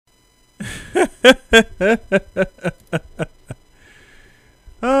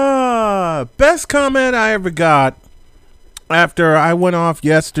Best comment I ever got after I went off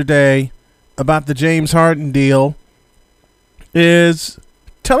yesterday about the James Harden deal is,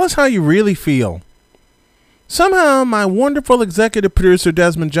 tell us how you really feel. Somehow my wonderful executive producer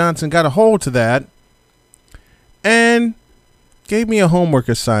Desmond Johnson got a hold to that and gave me a homework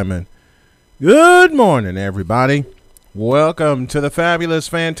assignment. Good morning, everybody. Welcome to the fabulous,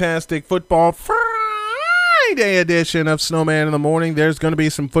 fantastic Football Friday edition of Snowman in the Morning. There's going to be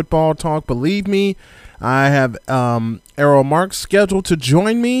some football talk, believe me. I have Errol Marks scheduled to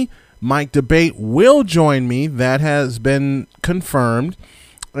join me. Mike Debate will join me. That has been confirmed.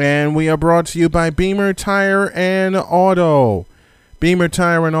 And we are brought to you by Beamer Tire and Auto. Beamer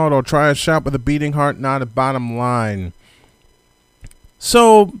Tire and Auto. Try a shop with a beating heart, not a bottom line.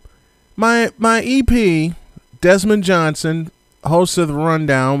 So, my EP, Desmond Johnson, host of The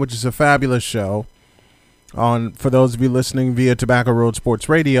Rundown, which is a fabulous show, for those of you listening via Tobacco Road Sports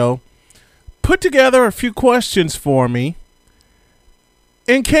Radio, put together a few questions for me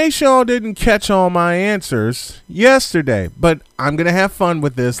in case y'all didn't catch all my answers yesterday. But I'm going to have fun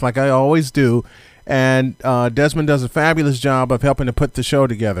with this like I always do, and Desmond does a fabulous job of helping to put the show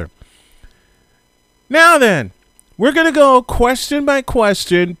together. Now then, we're going to go question by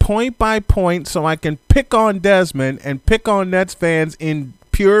question, point by point, so I can pick on Desmond and pick on Nets fans in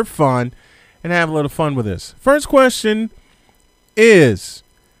pure fun and have a little fun with this. First question is,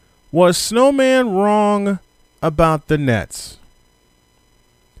 was Snowman wrong about the Nets?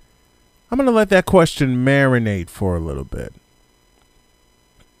 I'm going to let that question marinate for a little bit.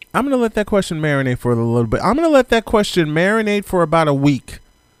 I'm going to let that question marinate for about a week.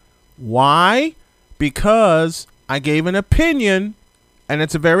 Why? Because I gave an opinion, and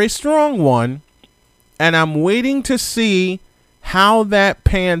it's a very strong one, and I'm waiting to see how that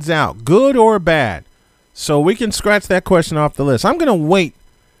pans out, good or bad. So we can scratch that question off the list. I'm going to wait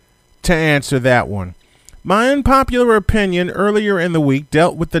to answer that one. My unpopular opinion earlier in the week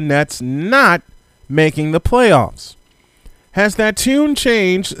dealt with the Nets not making the playoffs. Has that tune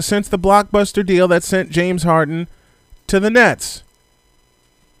changed since the blockbuster deal that sent James Harden to the Nets?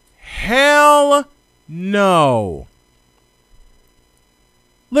 Hell no.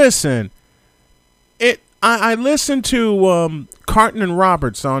 Listen, I listened to Carton and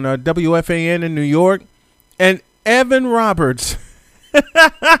Roberts on WFAN in New York, and Evan Roberts.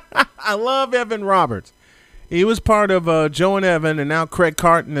 I love Evan Roberts. He was part of Joe and Evan, and now Craig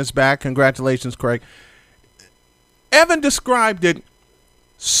Carton is back. Congratulations, Craig. Evan described it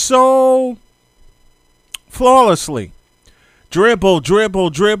so flawlessly. Dribble, dribble,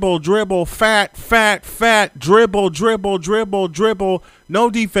 dribble, dribble, fat, fat, fat, dribble, dribble, dribble, dribble, no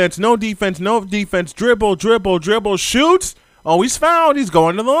defense, no defense, no defense, dribble, dribble, dribble, shoots. Oh, he's fouled. He's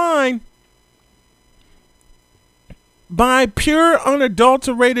going to the line. By pure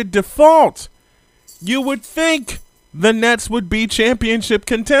unadulterated default, you would think the Nets would be championship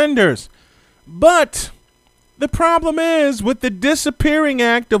contenders. But the problem is, with the disappearing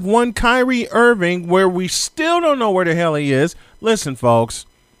act of one Kyrie Irving, where we still don't know where the hell he is. Listen, folks,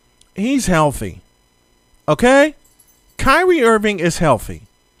 he's healthy. Okay? Kyrie Irving is healthy.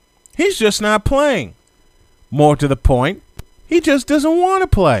 He's just not playing. More to the point, he just doesn't want to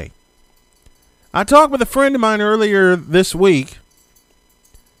play. I talked with a friend of mine earlier this week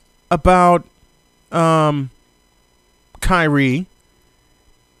about Kyrie,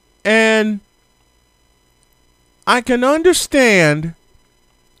 and I can understand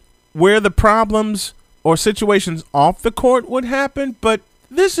where the problems or situations off the court would happen, but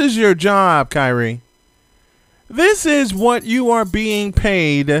this is your job, Kyrie. This is what you are being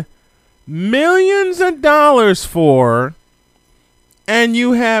paid millions of dollars for, and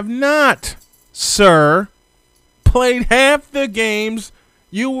you have not, sir, played half the games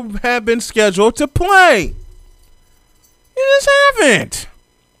you have been scheduled to play. You just haven't.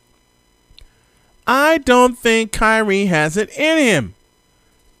 I don't think Kyrie has it in him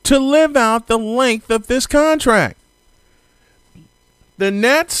to live out the length of this contract. The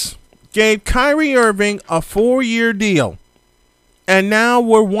Nets gave Kyrie Irving a 4-year deal, and now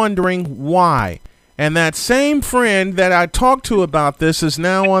we're wondering why. And that same friend that I talked to about this is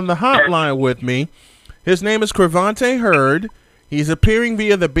now on the hotline with me. His name is Cravante Hurd. He's appearing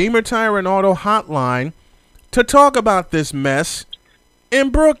via the Beamer Tire and Auto hotline to talk about this mess in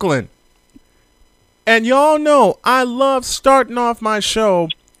Brooklyn. And y'all know I love starting off my show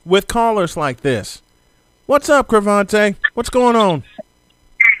with callers like this. What's up, Cravante? What's going on?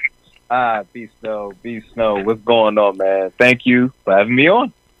 Beast Snow. What's going on, man? Thank you for having me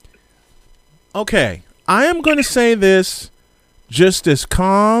on. Okay, I am going to say this just as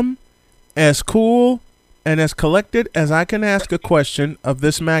calm as cool and as collected as I can ask a question of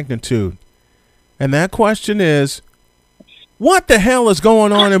this magnitude. And that question is, what the hell is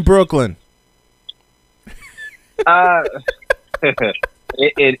going on in Brooklyn?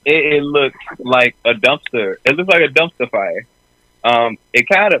 It looks like a dumpster. It looks like a dumpster fire. It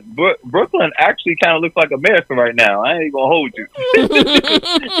kind of Brooklyn actually kind of looks like America right now. I ain't even gonna hold you.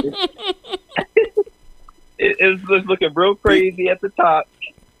 It's looking real crazy at the top.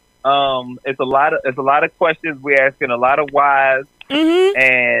 It's a lot of questions we're asking, a lot of whys,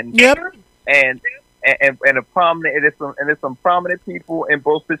 and a prominent. There's some prominent people in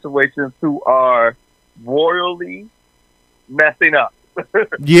both situations who are royally messing up.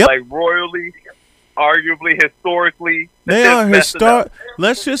 Yep. Like royally, arguably, historically. They are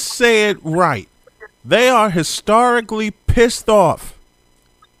let's just say it right. They are historically pissed off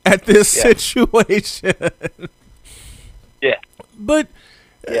at this situation. Yeah. But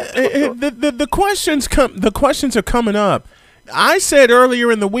the questions are coming up. I said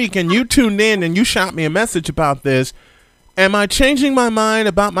earlier in the week, and you tuned in and you shot me a message about this. Am I changing my mind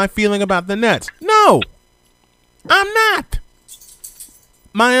about my feeling about the Nets? No, I'm not.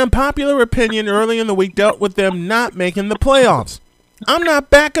 My unpopular opinion early in the week dealt with them not making the playoffs. I'm not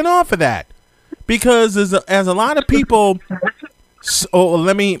backing off of that because as a lot of people. So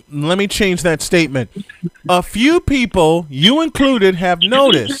let me change that statement. A few people, you included, have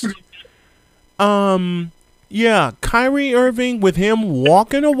noticed. Kyrie Irving, with him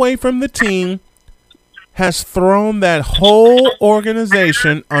walking away from the team, has thrown that whole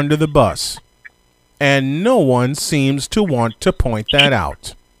organization under the bus. And no one seems to want to point that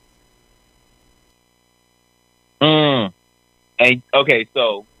out. And okay,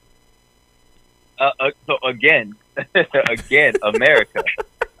 so again, America,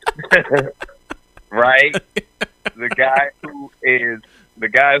 right? The guy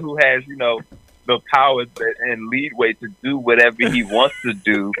who has the powers and leadway to do whatever he wants to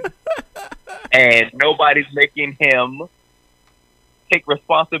do, and nobody's making him take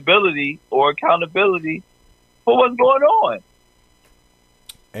responsibility or accountability for what's going on.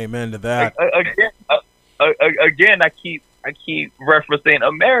 Amen to that. Again, I keep referencing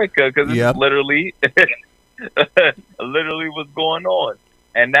America because it's literally what's going on.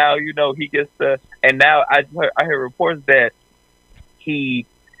 And now he gets to. And now I heard reports that he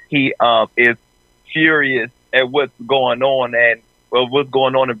is furious at what's going on what's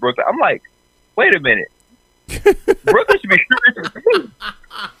going on in Brooklyn. I'm like, wait a minute. Brooklyn should be furious too.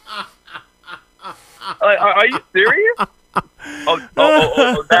 Like, are you serious?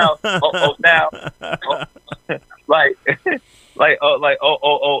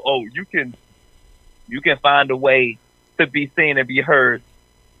 You can find a way to be seen and be heard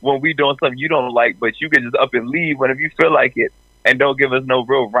when we doing something you don't like, but you can just up and leave whenever you feel like it, and don't give us no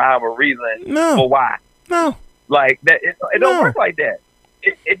real rhyme or reason for why. No, like that. It don't work like that.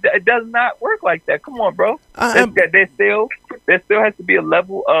 It does not work like that. Come on, bro. There still has to be a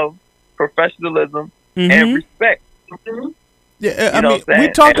level of professionalism and respect. Yeah, I mean, we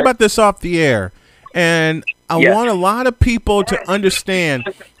talked about this off the air, and I want a lot of people to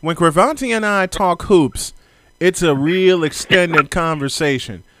understand when Cravanti and I talk hoops, it's a real extended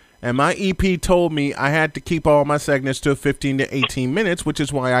conversation. And my EP told me I had to keep all my segments to 15 to 18 minutes, which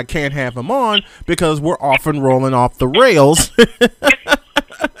is why I can't have them on, because we're often rolling off the rails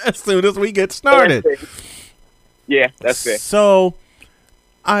as soon as we get started. Yeah, that's fair. So,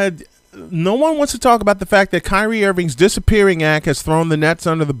 no one wants to talk about the fact that Kyrie Irving's disappearing act has thrown the Nets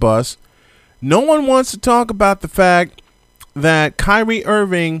under the bus. No one wants to talk about the fact that Kyrie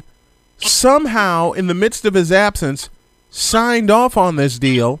Irving somehow, in the midst of his absence, signed off on this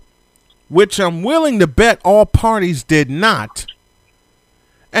deal, which I'm willing to bet all parties did not.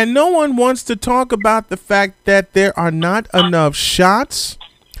 And no one wants to talk about the fact that there are not enough shots,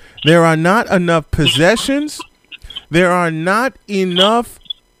 there are not enough possessions, there are not enough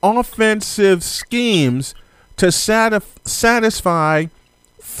offensive schemes to satisfy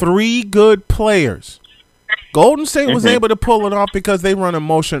three good players. Golden State was able to pull it off because they run a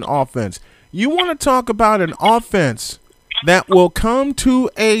motion offense. You want to talk about an offense that will come to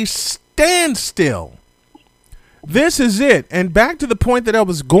a standstill. This is it. And back to the point that I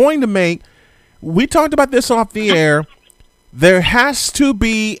was going to make, we talked about this off the air. There has to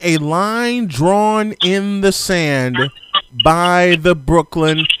be a line drawn in the sand by the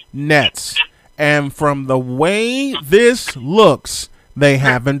Brooklyn Nets. And from the way this looks, they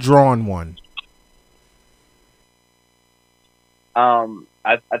haven't drawn one.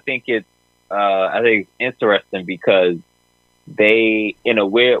 I think it's interesting because they, in a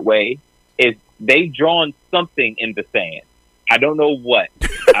weird way, they've drawn something in the sand. I don't know what.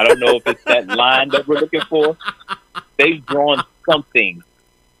 I don't know if it's that line that we're looking for. They've drawn something.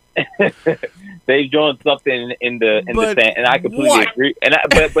 They've drawn something in the sand, and I completely agree. And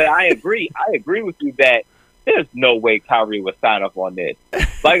but I agree. I agree with you that there's no way Kyrie would sign up on this.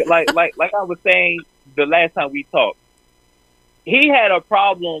 Like I was saying the last time we talked, he had a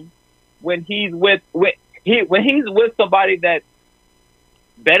problem when he's with somebody that's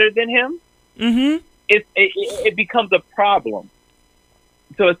better than him. Mm-hmm. It becomes a problem.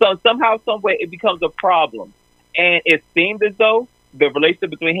 So somehow, some way, it becomes a problem. And it seemed as though the relationship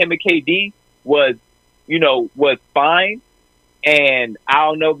between him and KD was fine. And I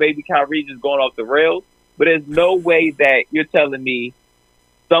don't know, maybe Kyrie just going off the rails. But there's no way that you're telling me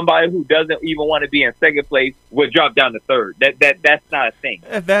somebody who doesn't even want to be in second place would drop down to third. That's not a thing.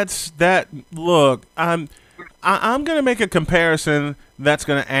 Look, I'm going to make a comparison that's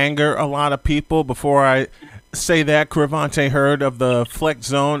going to anger a lot of people before I say that. Cravante Hurd of the Flex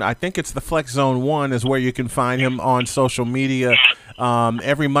Zone. I think it's the Flex Zone 1 is where you can find him on social media.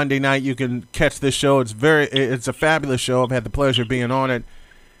 Every Monday night you can catch this show. It's a fabulous show. I've had the pleasure of being on it.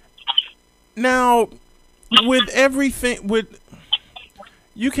 Now, with everything,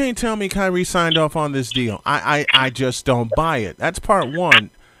 you can't tell me Kyrie signed off on this deal. I just don't buy it. That's part one.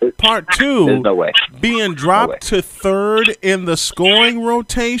 Part two, there's no way. Being dropped to third in the scoring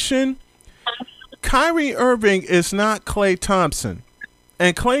rotation. Kyrie Irving is not Klay Thompson.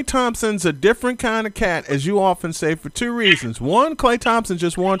 And Klay Thompson's a different kind of cat, as you often say, for two reasons. One, Klay Thompson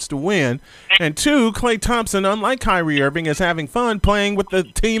just wants to win. And two, Klay Thompson, unlike Kyrie Irving, is having fun playing with the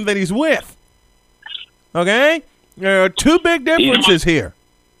team that he's with. Okay? There are two big differences here.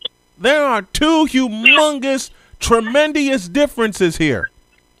 There are two humongous, tremendous differences here.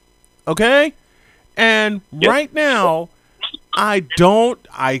 Okay? And right now, I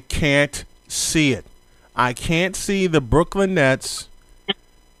can't see it. I can't see the Brooklyn Nets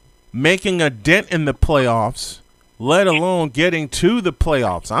making a dent in the playoffs, let alone getting to the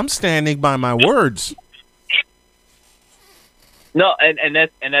playoffs. I'm standing by my words. No, and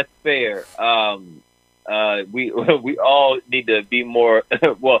that's fair. We all need to be more.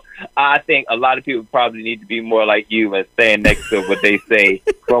 Well, I think a lot of people probably need to be more like you and staying next to what they say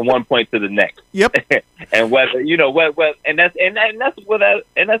from one point to the next. Yep. And whether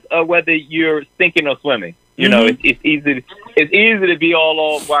whether you're sinking or swimming. You know, it's easy. It's easy to be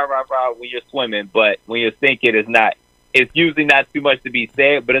all rah when you're swimming, but when you're sinking, it's not. It's usually not too much to be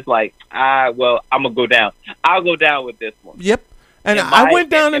said, but it's like, I'm gonna go down. I'll go down with this one. Yep. And I went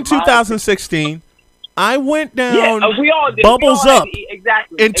down in 2016. I went down. Yeah, we all did. Bubbles up.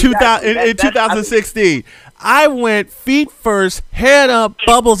 Exactly. In 2016. I went feet first, head up,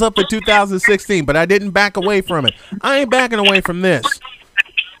 bubbles up in 2016, but I didn't back away from it. I ain't backing away from this.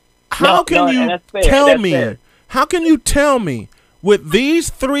 How can you tell me? How can you tell me with these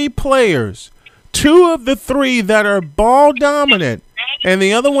three players, two of the three that are ball dominant, and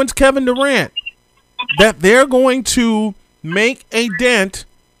the other one's Kevin Durant, that they're going to make a dent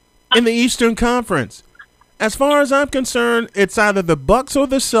in the Eastern Conference? As far as I'm concerned, it's either the Bucks or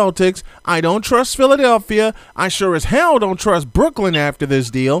the Celtics. I don't trust Philadelphia. I sure as hell don't trust Brooklyn after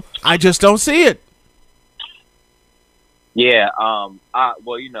this deal. I just don't see it. Yeah,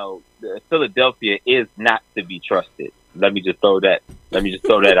 Philadelphia is not to be trusted. Let me just throw that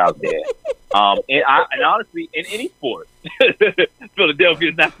out there. And honestly, in any sport, Philadelphia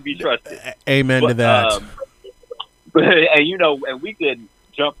is not to be trusted. Amen to that. And we could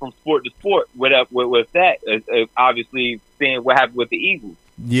jump from sport to sport with that. Obviously, seeing what happened with the Eagles.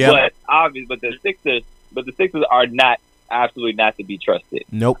 Yeah. But the Sixers are absolutely not to be trusted.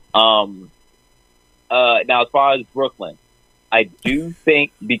 Nope. Now, as far as Brooklyn, I do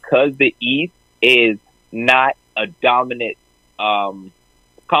think because the East is not a dominant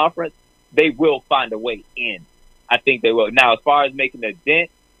conference, they will find a way in. I think they will. Now, as far as making a dent,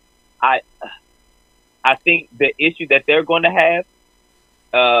 I think the issue that they're going to have,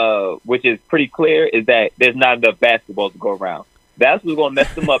 which is pretty clear, is that there's not enough basketball to go around. That's what's going to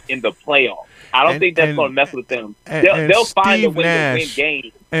mess them up in the playoffs. I don't think that's going to mess with them. They'll find a way to win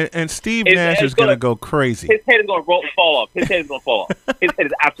games. And Steve Nash is going to go crazy. His head is going to fall off. His head is going to fall off. His head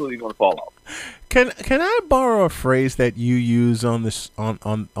is absolutely going to fall off. Can I borrow a phrase that you use on this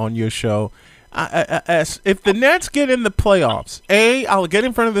on your show? If the Nets get in the playoffs, A, I'll get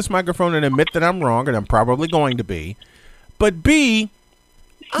in front of this microphone and admit that I'm wrong, and I'm probably going to be. But B,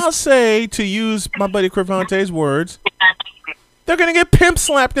 I'll say, to use my buddy Cravante's words, they're going to get pimp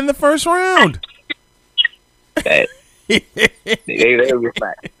slapped in the first round. They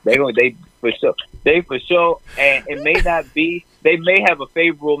for sure, and it may not be. They may have a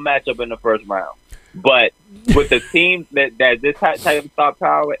favorable matchup in the first round. But with the team that this type of star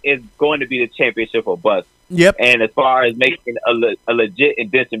power is going to be the championship or bust. Yep. And as far as making a legit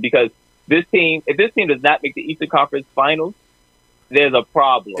addition, because if this team does not make the Eastern Conference Finals, there's a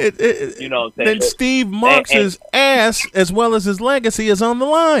problem. You know what I'm saying? Then Steve Marks' ass, as well as his legacy, is on the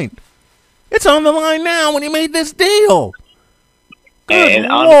line. It's on the line now when he made this deal. Good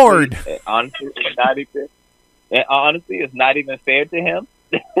Lord. Honestly, it's not even fair to him.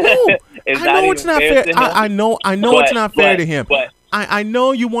 No, I know it's not fair. I know it's not fair to him. But I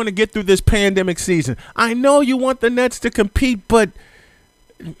know you want to get through this pandemic season. I know you want the Nets to compete, but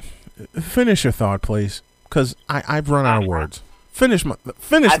finish your thought, please, because I've run out of words. Finish the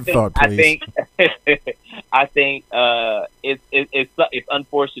thought, please. I think it's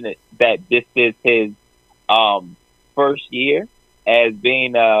unfortunate that this is his first year as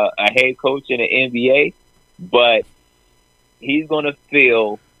being a head coach in the NBA, but he's going to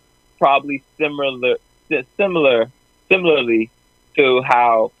feel probably similarly to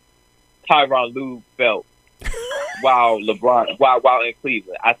how Tyronn Lue felt while in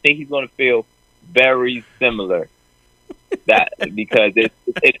Cleveland. I think he's going to feel very similar. Because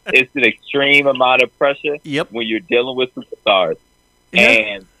it's an extreme amount of pressure when you're dealing with superstars,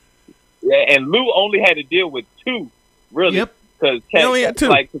 and Lou only had to deal with two, really, because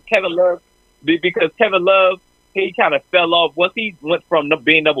Kevin Love, he kind of fell off. Once he went from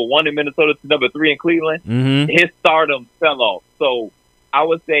being number 1 in Minnesota to number 3 in Cleveland, his stardom fell off. So I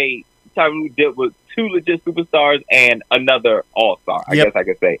would say Tyronn Lue dealt with 2 legit superstars and another all-star. I guess I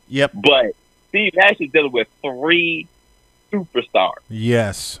could say. But Steve Nash is dealing with 3 superstar.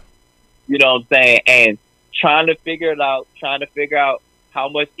 Yes. You know what I'm saying? And trying to figure out how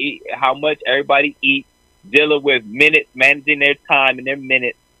much everybody eats, dealing with minutes, managing their time and their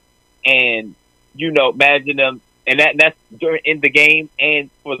minutes, and managing them, and that's in the game and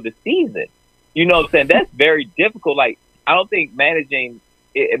for the season. You know what I'm saying? That's very difficult. Like, I don't think managing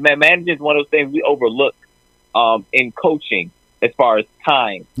is one of those things we overlook in coaching as far as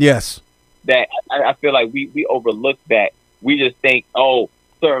time. Yes. That I feel like we overlook that. We just think,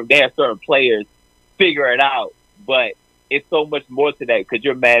 they have certain players, figure it out. But it's so much more to that because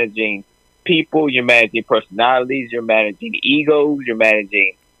you're managing people, you're managing personalities, you're managing egos, you're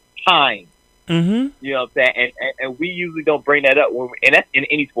managing time. Mm-hmm. You know what I'm saying? And we usually don't bring that up. And that's in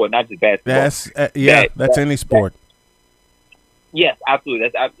any sport, not just basketball. That's any sport. Yes, absolutely.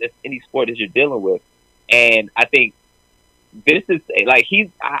 That's any sport that you're dealing with. And I think this is like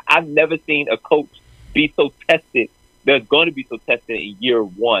I've never seen a coach be so tested. There's going to be so tested in year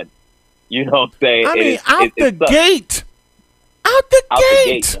 1. You know what I'm saying? I mean, out the gate.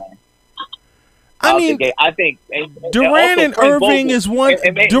 I think Durant and Irving is one.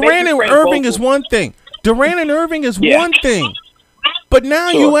 Durant and Irving is one thing. Durant and Irving is one thing. But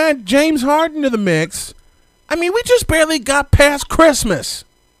now you add James Harden to the mix. I mean, we just barely got past Christmas.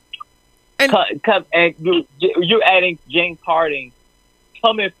 And you're adding James Harden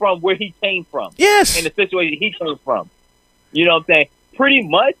coming from where he came from. Yes. In the situation he came from. You know what I'm saying? Pretty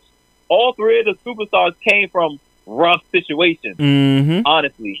much all 3 of the superstars came from rough situations,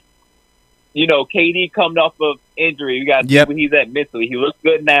 honestly. KD coming off of injury. We got to see where he's at mentally. He looks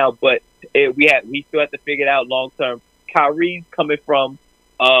good now, but we still have to figure it out long term. Kyrie's coming from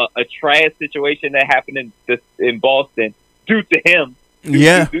a trash situation that happened in Boston due to him.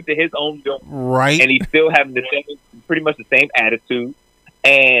 Due to his own job. Right. And he's still having pretty much the same attitude.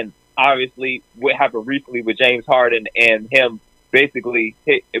 And obviously, what happened recently with James Harden and him basically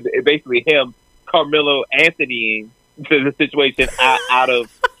him Carmelo Anthony to the situation out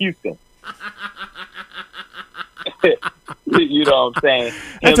of Houston. You know what I'm saying?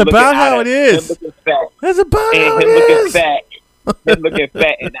 That's about how it is. That's about how it is. Him looking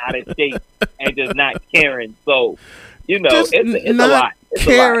fat and out of shape and just not caring. So, it's a lot.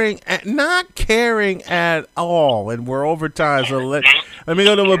 Not caring at all, and we're over time. So let me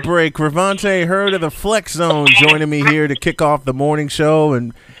go to a break. Ravante Hurd of the Flex Zone joining me here to kick off the morning show,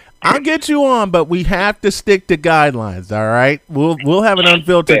 and I'll get you on, but we have to stick to guidelines. All right, we'll have an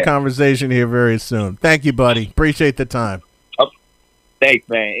unfiltered conversation here very soon. Thank you, buddy. Appreciate the time. Thanks,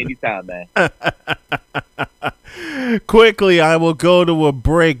 man. Anytime, man. Quickly, I will go to a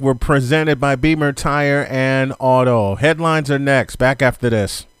break. We're presented by Beamer Tire and Auto. Headlines are next. Back after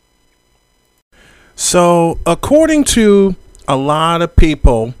this. So, according to a lot of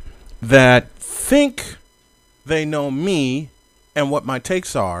people that think they know me and what my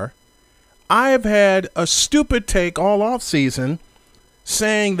takes are, I have had a stupid take all off season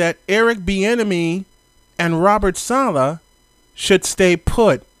saying that Eric Bieniemy and Robert Saleh should stay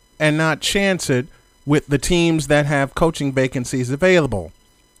put and not chance it with the teams that have coaching vacancies available.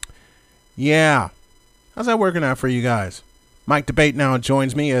 Yeah, How's that working out for you guys? Mike Debate now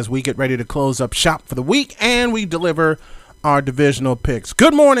joins me as we get ready to close up shop for the week and we deliver our divisional picks.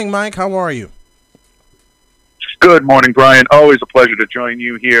 Good morning, Mike. How are you? Good morning, Brian. Always a pleasure to join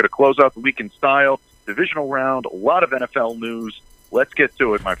you here to close out the week in style. Divisional round, a lot of NFL news. Let's get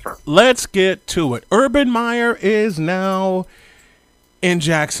to it, my friend. Let's get to it. Urban Meyer is now in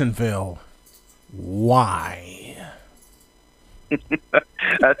Jacksonville. Why?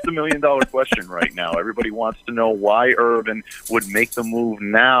 That's the million-dollar question right now. Everybody wants to know why Urban would make the move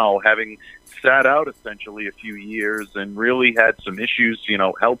now, having sat out essentially a few years and really had some issues,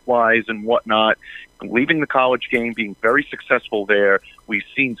 health-wise and whatnot. Leaving the college game, being very successful there. We've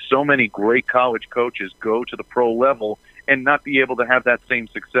seen so many great college coaches go to the pro level and not be able to have that same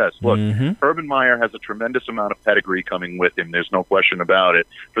success. Look, Urban Meyer has a tremendous amount of pedigree coming with him. There's no question about it.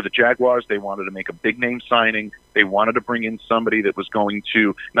 For the Jaguars, they wanted to make a big-name signing. They wanted to bring in somebody that was going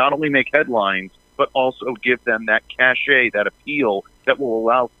to not only make headlines, but also give them that cachet, that appeal that will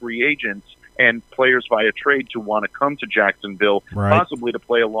allow free agents and players via trade to want to come to Jacksonville, possibly to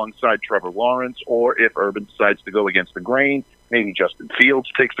play alongside Trevor Lawrence, or if Urban decides to go against the grain, maybe Justin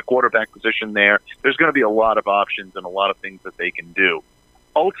Fields takes the quarterback position there. There's going to be a lot of options and a lot of things that they can do.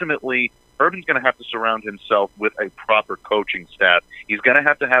 Ultimately, Urban's going to have to surround himself with a proper coaching staff. He's going to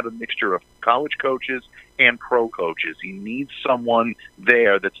have a mixture of college coaches and pro coaches. He needs someone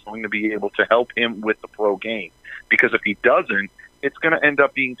there that's going to be able to help him with the pro game. Because if he doesn't, it's going to end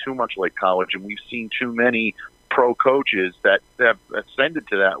up being too much like college, and we've seen too many pro coaches that have ascended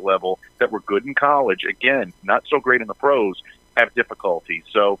to that level that were good in college, again, not so great in the pros, have difficulty.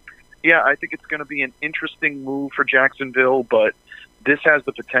 So, yeah, I think it's going to be an interesting move for Jacksonville, but this has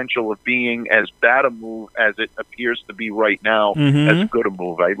the potential of being as bad a move as it appears to be right now as good a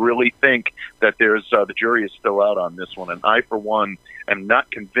move. I really think that there's the jury is still out on this one, and I, for one, am not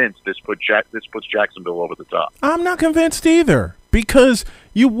convinced this puts Jacksonville over the top. I'm not convinced either, because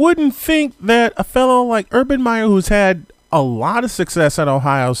you wouldn't think that a fellow like Urban Meyer, who's had a lot of success at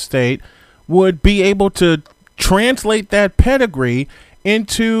Ohio State, would be able to translate that pedigree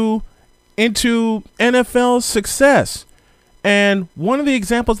into NFL success. And one of the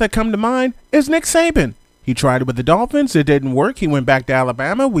examples that come to mind is Nick Saban. He tried it with the Dolphins. It didn't work. He went back to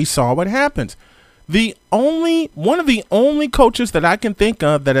Alabama. We saw what happens. One of the only coaches that I can think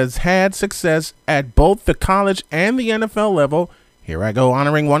of that has had success at both the college and the NFL level, here I go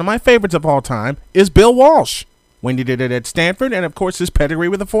honoring one of my favorites of all time, is Bill Walsh, when he did it at Stanford, and of course his pedigree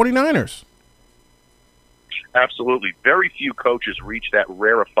with the 49ers. Absolutely. Very few coaches reach that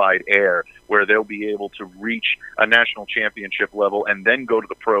rarefied air where they'll be able to reach a national championship level and then go to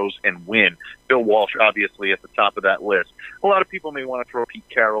the pros and win. Bill Walsh, obviously, at the top of that list. A lot of people may want to throw Pete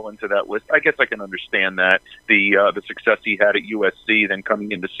Carroll into that list. I guess I can understand that. The success he had at USC, then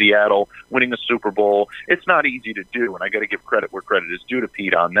coming into Seattle, winning a Super Bowl. It's not easy to do, and I got to give credit where credit is due to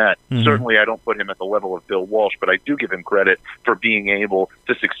Pete on that. Certainly, I don't put him at the level of Bill Walsh, but I do give him credit for being able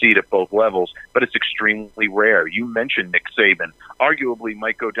to succeed at both levels. But it's extremely rare. You mentioned Nick Saban. Arguably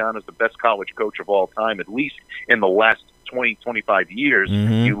might go down as the best college coach of all time, at least in the last 20, 25 years.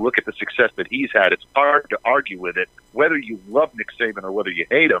 You look at the success that he's had, it's hard to argue with it. Whether you love Nick Saban or whether you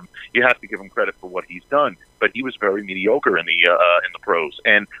hate him, you have to give him credit for what he's done. But he was very mediocre in the pros,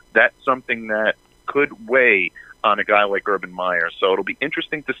 and that's something that could weigh on a guy like Urban Meyer. So it'll be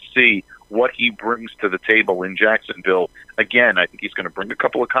interesting to see what he brings to the table in Jacksonville. Again, I think he's going to bring a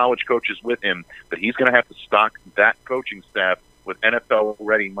couple of college coaches with him, but he's going to have to stock that coaching staff with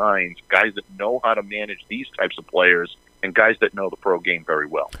NFL-ready minds, guys that know how to manage these types of players and guys that know the pro game very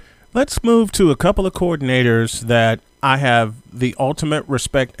well. Let's move to a couple of coordinators that I have the ultimate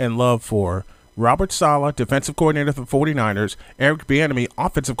respect and love for. Robert Saleh, defensive coordinator for the 49ers, Eric Bieniemy,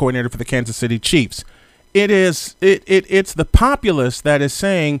 offensive coordinator for the Kansas City Chiefs. It's the populace that is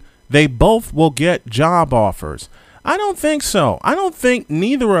saying they both will get job offers. I don't think so. I don't think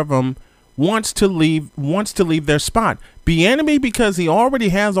neither of them wants to leave their spot. Bieniemy, because he already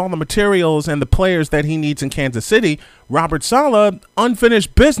has all the materials and the players that he needs in Kansas City. Robert Saleh,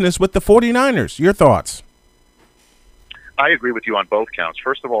 unfinished business with the 49ers. Your thoughts? I agree with you on both counts.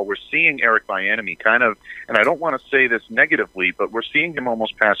 First of all, we're seeing Eric Bieniemy kind of, and I don't want to say this negatively, but we're seeing him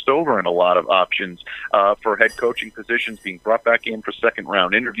almost passed over in a lot of options for head coaching positions, being brought back in for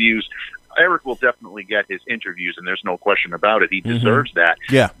second-round interviews. Eric will definitely get his interviews, and there's no question about it. He deserves that.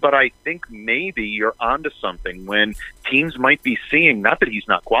 Yeah. But I think maybe you're onto something when teams might be seeing, not that he's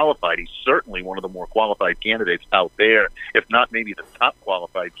not qualified, he's certainly one of the more qualified candidates out there, if not maybe the top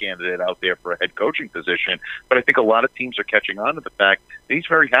qualified candidate out there for a head coaching position. But I think a lot of teams are catching on to the fact that he's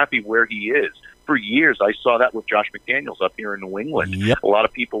very happy where he is. for years, I saw that with Josh McDaniels up here in New England. Yep. A lot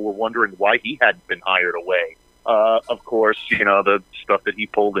of people were wondering why he hadn't been hired away. Of course, the stuff that he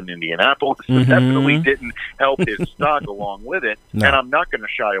pulled in Indianapolis definitely didn't help his stock along with it. No. And I'm not going to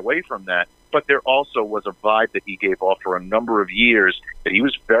shy away from that. But there also was a vibe that he gave off for a number of years that he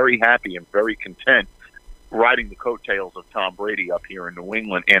was very happy and very content riding the coattails of Tom Brady up here in New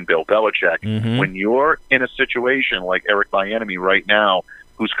England and Bill Belichick. When you're in a situation like Eric Bieniemy right now,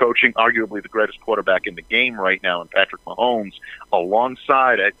 who's coaching arguably the greatest quarterback in the game right now in Patrick Mahomes,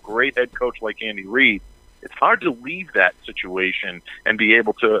 alongside a great head coach like Andy Reid, it's hard to leave that situation and be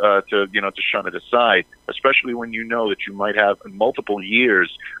able to shun it aside, especially when you know that you might have multiple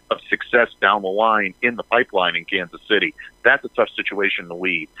years of success down the line in the pipeline in Kansas City. That's a tough situation to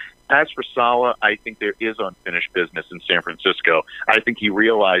leave. As for Saleh, I think there is unfinished business in San Francisco. I think he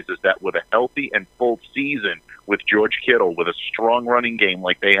realizes that with a healthy and full season with George Kittle, with a strong running game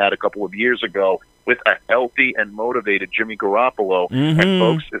like they had a couple of years ago, with a healthy and motivated Jimmy Garoppolo. And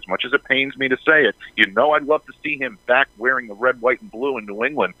folks, as much as it pains me to say it, I'd love to see him back wearing the red, white, and blue in New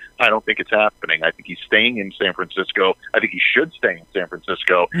England. I don't think it's happening. I think he's staying in San Francisco. I think he should stay in San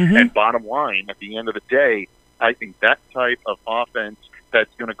Francisco. And bottom line, at the end of the day, I think that type of offense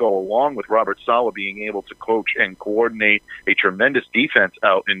that's going to go along with Robert Saleh being able to coach and coordinate a tremendous defense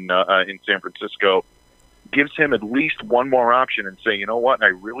out in San Francisco gives him at least one more option and say, you know what, I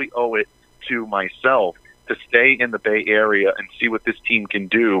really owe it to myself to stay in the Bay Area and see what this team can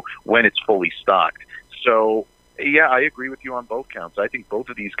do when it's fully stocked. So, yeah, I agree with you on both counts. I think both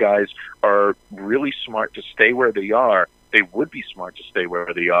of these guys are really smart to stay where they are. They would be smart to stay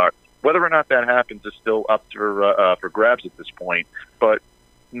where they are. Whether or not that happens is still up for grabs at this point. But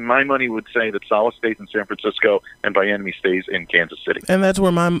my money would say that Saleh stays in San Francisco and Bieniemy stays in Kansas City. And that's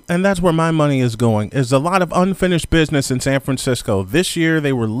where my money is going. Is a lot of unfinished business in San Francisco. This year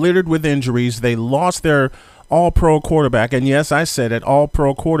they were littered with injuries. They lost their all-pro quarterback. And yes, I said it,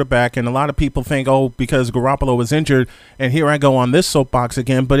 all-pro quarterback. And a lot of people think, because Garoppolo was injured, and here I go on this soapbox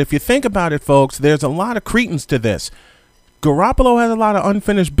again. But if you think about it, folks, there's a lot of credence to this. Garoppolo has a lot of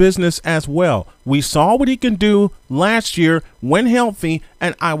unfinished business as well. We saw what he can do last year when healthy,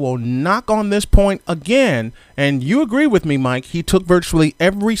 and I will knock on this point again. And you agree with me, Mike. He took virtually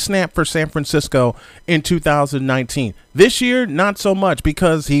every snap for San Francisco in 2019. This year, not so much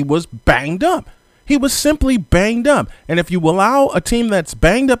because he was banged up. He was simply banged up. And if you allow a team that's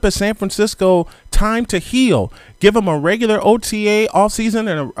banged up as San Francisco time to heal, give them a regular OTA offseason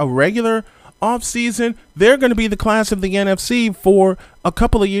and a regular offseason, they're going to be the class of the NFC for a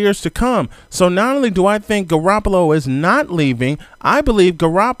couple of years to come. So not only do I think Garoppolo is not leaving, I believe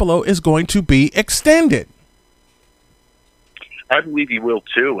Garoppolo is going to be extended. I believe he will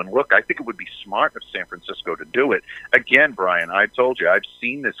too. And look, I think it would be smart of San Francisco to do it. Again, Brian, I told you, I've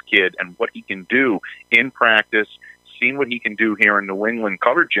seen this kid and what he can do in practice, seen what he can do here in New England,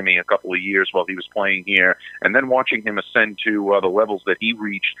 covered Jimmy a couple of years while he was playing here, and then watching him ascend to the levels that he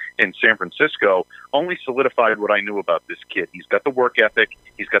reached in San Francisco only solidified what I knew about this kid. He's got the work ethic.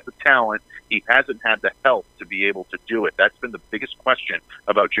 He's got the talent. He hasn't had the health to be able to do it. That's been the biggest question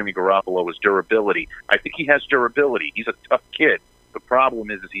about Jimmy Garoppolo is durability. I think he has durability. He's a tough kid. The problem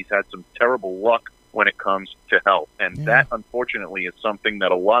is he's had some terrible luck when it comes to health, and that, unfortunately, is something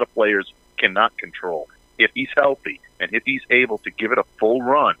that a lot of players cannot control. If he's healthy and if he's able to give it a full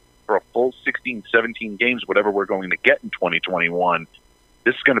run for a full 16, 17 games, whatever we're going to get in 2021,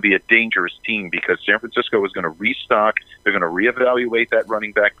 this is going to be a dangerous team because San Francisco is going to restock. They're going to reevaluate that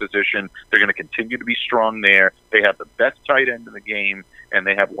running back position. They're going to continue to be strong there. They have the best tight end in the game, and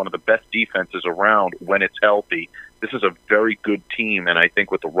they have one of the best defenses around when it's healthy. This is a very good team, and I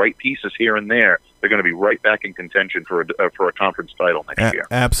think with the right pieces here and there, they're going to be right back in contention for a conference title next year.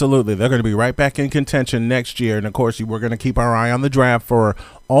 Absolutely. They're going to be right back in contention next year. And, of course, we're going to keep our eye on the draft for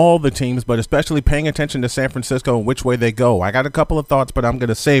all the teams, but especially paying attention to San Francisco and which way they go. I got a couple of thoughts, but I'm going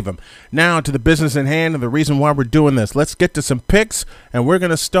to save them. Now to the business in hand and the reason why we're doing this. Let's get to some picks, and we're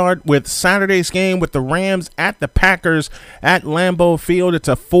going to start with Saturday's game with the Rams at the Packers at Lambeau Field. It's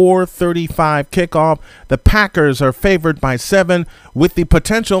a 4:35 kickoff. The Packers are favored by 7 with the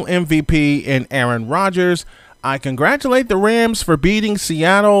potential MVP in Aaron Rodgers. I congratulate the Rams for beating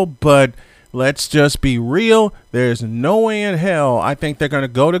Seattle, but let's just be real. There's no way in hell I think they're going to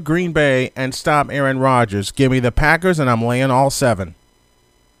go to Green Bay and stop Aaron Rodgers. Give me the Packers, and I'm laying all 7.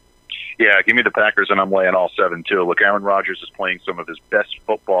 Yeah, give me the Packers, and I'm laying all 7, too. Look, Aaron Rodgers is playing some of his best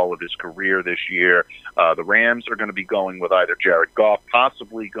football of his career this year. The Rams are going to be going with either Jared Goff,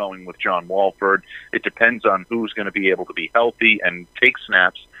 possibly going with John Walford. It depends on who's going to be able to be healthy and take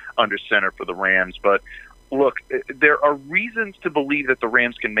snaps under center for the Rams. But look, there are reasons to believe that the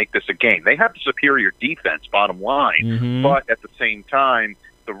Rams can make this a game. They have the superior defense, bottom line. But at the same time,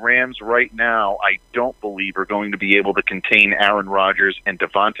 the Rams right now, I don't believe, are going to be able to contain Aaron Rodgers and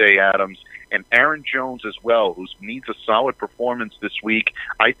Devontae Adams and Aaron Jones as well, who needs a solid performance this week.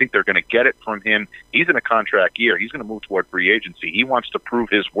 I think they're going to get it from him. He's in a contract year. He's going to move toward free agency. He wants to prove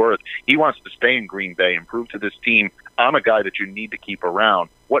his worth. He wants to stay in Green Bay and prove to this team, I'm a guy that you need to keep around.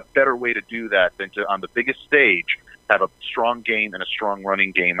 What better way to do that than to, on the biggest stage, have a strong game and a strong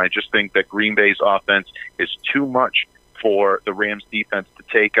running game? I just think that Green Bay's offense is too much for the Rams defense to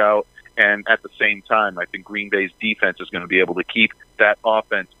take out. And at the same time, I think Green Bay's defense is going to be able to keep that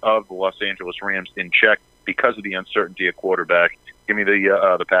offense of the Los Angeles Rams in check because of the uncertainty at quarterback. Give me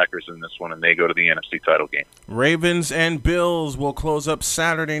the Packers in this one, and they go to the NFC title game. Ravens and Bills will close up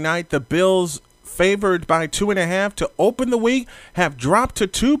Saturday night. The Bills, favored by 2.5 to open the week, have dropped to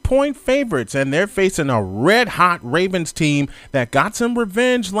 2-point favorites, and they're facing a red-hot Ravens team that got some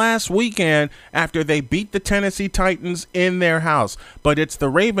revenge last weekend after they beat the Tennessee Titans in their house. But it's the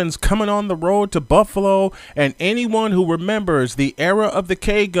Ravens coming on the road to Buffalo, and anyone who remembers the era of the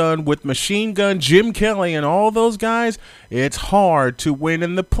K-Gun with Machine Gun Jim Kelly and all those guys, it's hard to win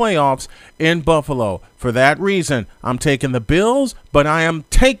in the playoffs in Buffalo. For that reason, I'm taking the Bills, but I am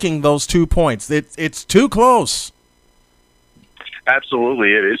taking those 2 points. It's too close.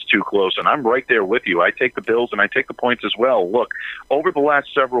 Absolutely, it is too close, and I'm right there with you. I take the Bills, and I take the points as well. Look, over the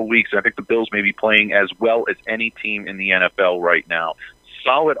last several weeks, I think the Bills may be playing as well as any team in the NFL right now.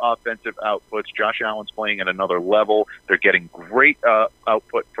 Solid offensive outputs. Josh Allen's playing at another level. They're getting great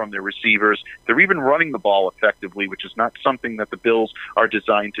output from their receivers. They're even running the ball effectively, which is not something that the Bills are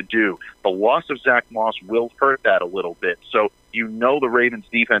designed to do. The loss of Zach Moss will hurt that a little bit. So you know the Ravens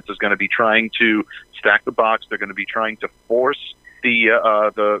defense is going to be trying to stack the box. They're going to be trying to force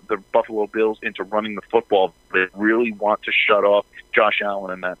the Buffalo Bills into running the football. They really want to shut off Josh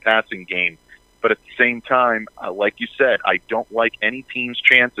Allen in that passing game. But at the same time, like you said, I don't like any team's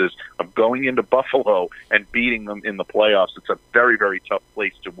chances of going into Buffalo and beating them in the playoffs. It's a very, very tough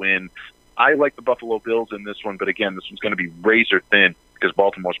place to win. I like the Buffalo Bills in this one, but again, this one's going to be razor thin because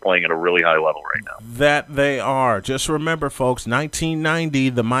Baltimore's playing at a really high level right now. That they are. Just remember, folks, 1990,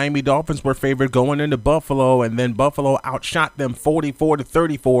 the Miami Dolphins were favored going into Buffalo, and then Buffalo outshot them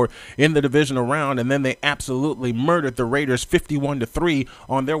 44-34 in the divisional round, and then they absolutely murdered the Raiders 51-3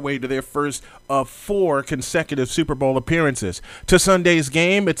 on their way to their first of 4 consecutive Super Bowl appearances. To Sunday's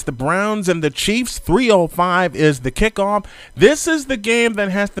game, it's the Browns and the Chiefs. 3:05 is the kickoff. This is the game that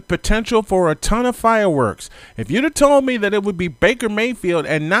has the potential for a ton of fireworks. If you'd have told me that it would be Baker Mayfield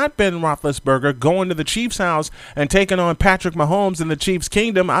and not Ben Roethlisberger going to the Chiefs' house and taking on Patrick Mahomes in the Chiefs'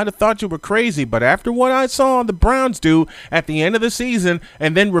 kingdom, I'd have thought you were crazy. But after what I saw the Browns do at the end of the season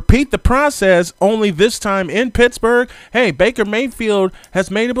and then repeat the process only this time in Pittsburgh, hey, Baker Mayfield has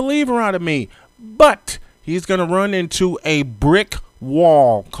made a believer out of me. But he's going to run into a brick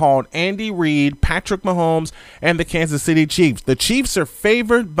wall called Andy Reid, Patrick Mahomes, and the Kansas City Chiefs. The Chiefs are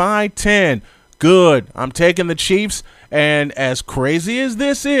favored by 10. Good. I'm taking the Chiefs, and as crazy as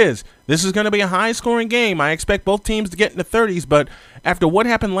this is going to be a high-scoring game. I expect both teams to get in the 30s, but after what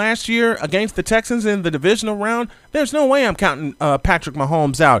happened last year against the Texans in the divisional round, there's no way I'm counting Patrick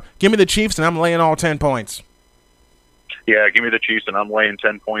Mahomes out. Give me the Chiefs, and I'm laying all 10 points. Yeah, give me the Chiefs, and I'm laying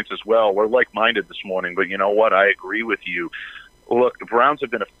 10 points as well. We're like-minded this morning, but you know what? I agree with you. Look, the Browns have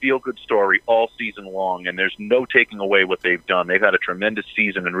been a feel-good story all season long, and there's no taking away what they've done. They've had a tremendous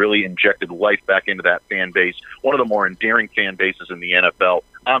season and really injected life back into that fan base, one of the more endearing fan bases in the NFL.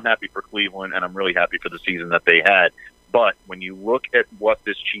 I'm happy for Cleveland, and I'm really happy for the season that they had. But when you look at what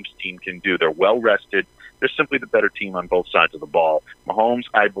this Chiefs team can do, they're well-rested. They're simply the better team on both sides of the ball. Mahomes,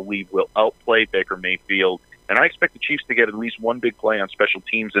 I believe, will outplay Baker Mayfield. And I expect the Chiefs to get at least one big play on special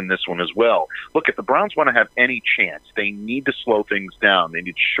teams in this one as well. Look, if the Browns want to have any chance, they need to slow things down. They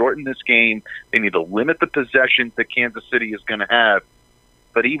need to shorten this game. They need to limit the possessions that Kansas City is going to have.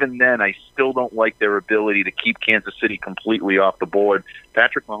 But even then, I still don't like their ability to keep Kansas City completely off the board.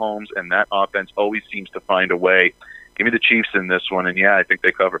 Patrick Mahomes and that offense always seems to find a way. Give me the Chiefs in this one, and yeah, I think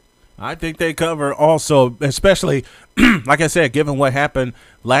they cover. I think they cover also, especially, like I said, given what happened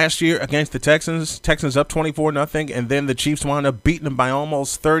last year against the Texans. Texans up 24-0, and then the Chiefs wound up beating them by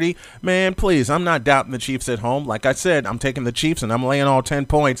almost 30. Man, please, I'm not doubting the Chiefs at home. Like I said, I'm taking the Chiefs, and I'm laying all 10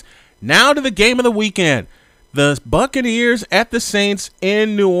 points. Now to the game of the weekend. The Buccaneers at the Saints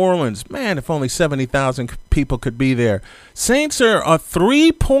in New Orleans. Man, if only 70,000 people could be there. Saints are a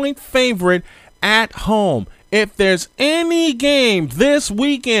 3-point favorite at home. If there's any game this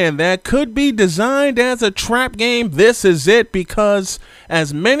weekend that could be designed as a trap game, this is it, because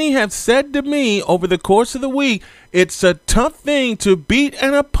as many have said to me over the course of the week, it's a tough thing to beat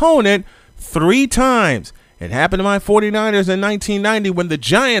an opponent 3 times. It happened to my 49ers in 1990 when the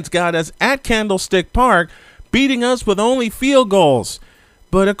Giants got us at Candlestick Park, beating us with only field goals.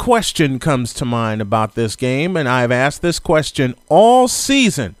 But a question comes to mind about this game, and I've asked this question all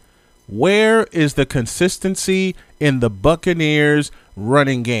season. Where is the consistency in the Buccaneers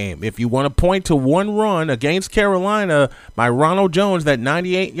running game? If you want to point to one run against Carolina by Ronald Jones, that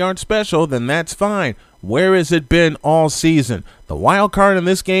 98-yard special, then that's fine. Where has it been all season? The wild card in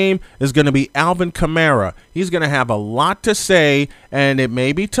this game is going to be Alvin Kamara. He's going to have a lot to say, and it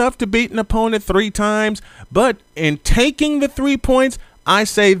may be tough to beat an opponent 3 times, but in taking the 3 points, I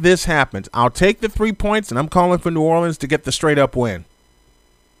say this happens. I'll take the 3 points, and I'm calling for New Orleans to get the straight-up win.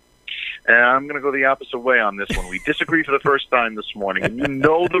 I'm going to go the opposite way on this one. We disagree for the first time this morning, and you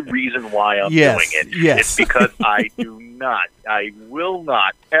know the reason why I'm doing it. Yes. It's because I will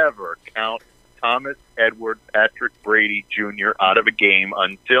not ever count Thomas Edward Patrick Brady Jr. out of a game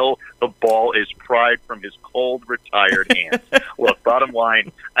until the ball is pried from his cold, retired hands. Look, bottom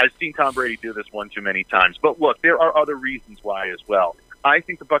line, I've seen Tom Brady do this one too many times. But look, there are other reasons why as well. I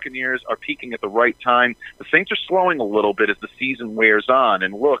think the Buccaneers are peaking at the right time. The Saints are slowing a little bit as the season wears on.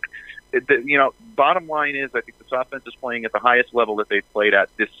 And look, bottom line is I think this offense is playing at the highest level that they've played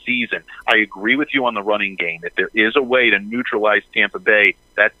at this season. I agree with you on the running game. If there is a way to neutralize Tampa Bay,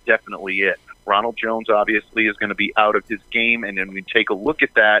 that's definitely it. Ronald Jones obviously is going to be out of his game, and then we take a look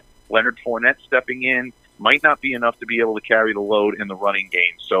at that. Leonard Fournette stepping in might not be enough to be able to carry the load in the running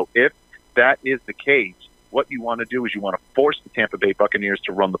game. So if that is the case, what you want to do is you want to force the Tampa Bay Buccaneers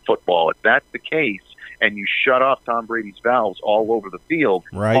to run the football. If that's the case, and you shut off Tom Brady's valves all over the field,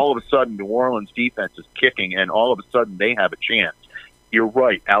 right, all of a sudden New Orleans defense is kicking, and all of a sudden they have a chance. You're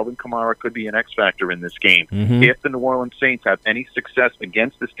right. Alvin Kamara could be an X factor in this game. Mm-hmm. If the New Orleans Saints have any success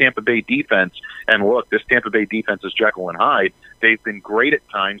against this Tampa Bay defense, and look, this Tampa Bay defense is Jekyll and Hyde. They've been great at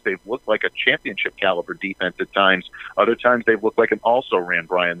times. They've looked like a championship caliber defense at times. Other times they've looked like an also-ran,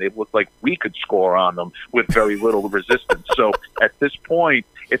 Brian. They've looked like we could score on them with very little resistance. So at this point,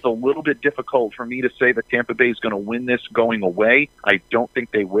 it's a little bit difficult for me to say that Tampa Bay is going to win this going away. I don't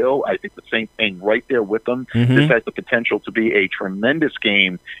think they will. I think the Saints hang right there with them. Mm-hmm. This has the potential to be a tremendous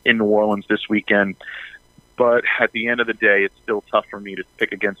game in New Orleans this weekend. But at the end of the day, it's still tough for me to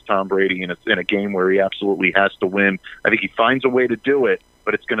pick against Tom Brady in a game where he absolutely has to win. I think he finds a way to do it,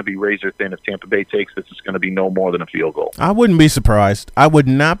 but it's going to be razor thin. If Tampa Bay takes this, it's going to be no more than a field goal. I wouldn't be surprised. I would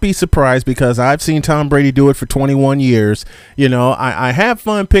not be surprised because I've seen Tom Brady do it for 21 years. You know, I have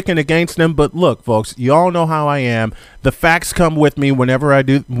fun picking against him, but look, folks, you all know how I am. The facts come with me whenever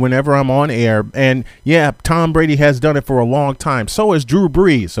I'm on air. And yeah, Tom Brady has done it for a long time. So has Drew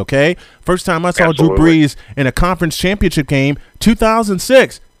Brees, okay? First time I saw Absolutely. Drew Brees in a conference championship game,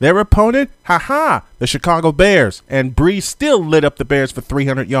 2006. Their opponent, the Chicago Bears, and Brees still lit up the Bears for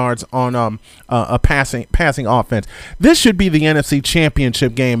 300 yards on a passing offense. This should be the NFC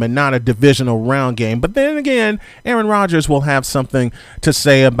Championship game and not a divisional round game. But then again, Aaron Rodgers will have something to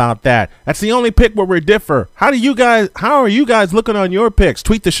say about that. That's the only pick where we differ. How are you guys looking on your picks?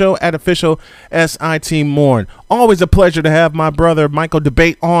 Tweet the show at official SIT Morn. Always a pleasure to have my brother Michael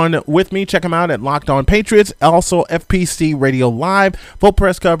Debate on with me. Check him out at Locked On Patriots, also FPC Radio Live, full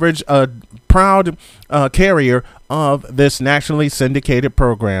press coverage, a proud carrier of this nationally syndicated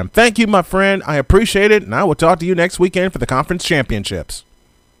program. Thank you, my friend. I appreciate it, and I will talk to you next weekend for the conference championships.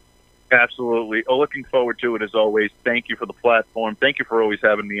 Absolutely. Looking forward to it as always. Thank you for the platform. Thank you for always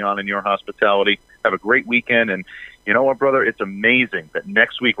having me on and your hospitality. Have a great weekend. And you know what, brother? It's amazing that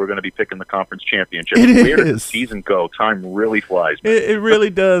next week we're going to be picking the conference championship. Where does the season go? Time really flies, man. It really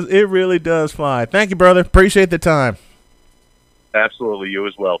does. It really does fly. Thank you, brother. Appreciate the time. Absolutely. You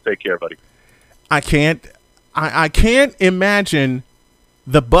as well. Take care, buddy. I can't imagine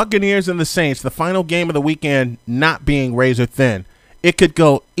the Buccaneers and the Saints, the final game of the weekend, not being razor thin. It could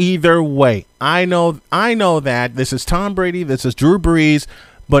go either way. I know that this is Tom Brady, this is Drew Brees,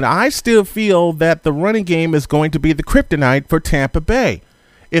 but I still feel that the running game is going to be the kryptonite for Tampa Bay.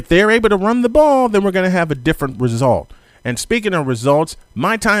 If they're able to run the ball, then we're going to have a different result. And speaking of results,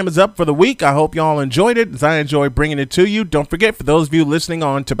 my time is up for the week. I hope y'all enjoyed it as I enjoyed bringing it to you. Don't forget, for those of you listening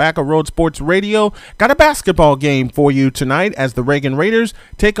on Tobacco Road Sports Radio, got a basketball game for you tonight as the Reagan Raiders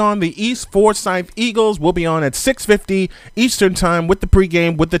take on the East Forsyth Eagles. We'll be on at 6:50 Eastern Time with the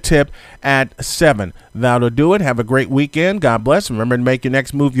pregame with the tip at 7. That'll do it. Have a great weekend. God bless. Remember to make your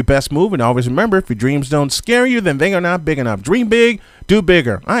next move your best move. And always remember, if your dreams don't scare you, then they are not big enough. Dream big, do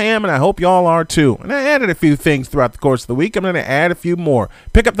bigger. I am, and I hope y'all are too. And I added a few things throughout the course of the week. I'm going to add a few more.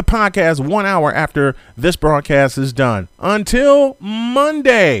 Pick up the podcast 1 hour after this broadcast is done. Until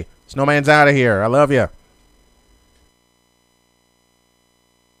Monday, Snowman's out of here. I love you.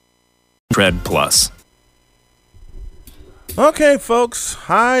 Tread Plus. Okay, folks,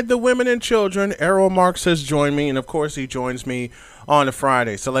 hide the women and children. Errol Marks has joined me, and of course he joins me on a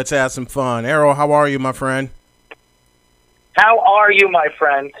Friday. So let's have some fun. Errol, how are you, my friend? How are you, my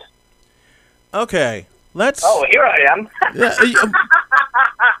friend? Okay, let's... Oh, here I am.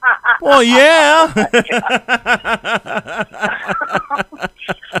 Well, yeah.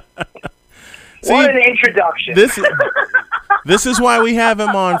 What an introduction. This is why we have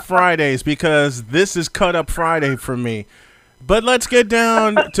him on Fridays, because this is Cut Up Friday for me. But let's get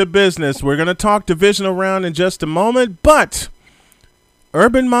down to business. We're going to talk divisional round in just a moment, but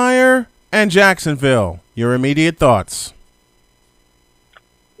Urban Meyer and Jacksonville, your immediate thoughts?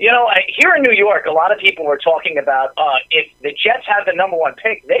 You know, here in New York, a lot of people were talking about if the Jets had the number 1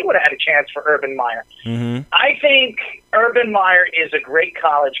 pick, they would have had a chance for Urban Meyer. Mm-hmm. I think Urban Meyer is a great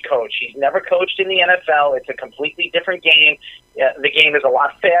college coach. He's never coached in the NFL. It's a completely different game. The game is a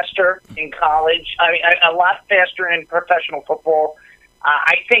lot faster in college. I mean, a lot faster in professional football.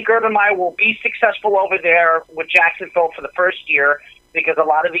 I think Urban Meyer will be successful over there with Jacksonville for the first year because a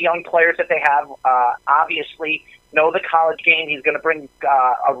lot of the young players that they have obviously know the college game. He's going to bring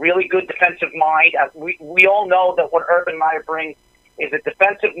a really good defensive mind. We all know that what Urban Meyer brings is a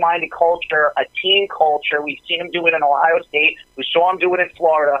defensive-minded culture, a team culture. We've seen him do it in Ohio State. We saw him do it in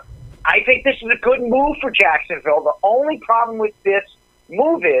Florida. I think this is a good move for Jacksonville. The only problem with this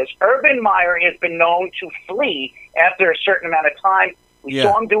move is Urban Meyer has been known to flee after a certain amount of time. We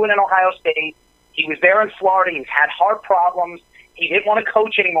saw him do it in Ohio State. He was there in Florida. He's had heart problems. He didn't want to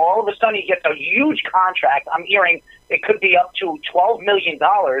coach anymore. All of a sudden, he gets a huge contract. I'm hearing it could be up to $12 million,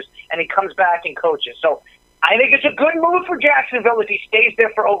 and he comes back and coaches. So I think it's a good move for Jacksonville if he stays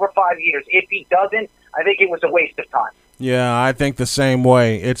there for over 5 years. If he doesn't, I think it was a waste of time. Yeah, I think the same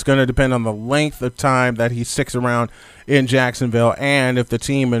way. It's going to depend on the length of time that he sticks around in Jacksonville and if the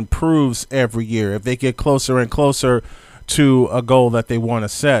team improves every year, if they get closer and closer to a goal that they want to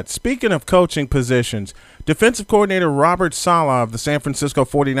set. Speaking of coaching positions, defensive coordinator Robert Saleh of the San Francisco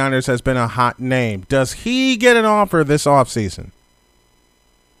 49ers has been a hot name. Does he get an offer this offseason?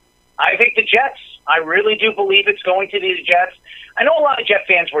 I think the Jets. I really do believe it's going to be the Jets. I know a lot of Jet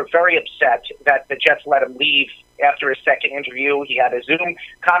fans were very upset that the Jets let him leave after his second interview. He had a Zoom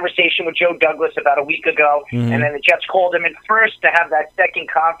conversation with Joe Douglas about a week ago, and then the Jets called him in first to have that second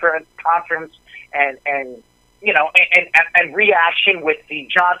conference and you know, and reaction with the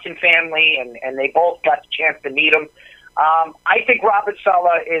Johnson family, and they both got the chance to meet him. I think Robert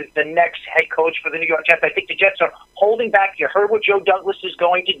Saleh is the next head coach for the New York Jets. I think the Jets are holding back. You heard what Joe Douglas is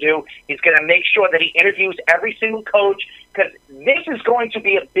going to do. He's going to make sure that he interviews every single coach because this is going to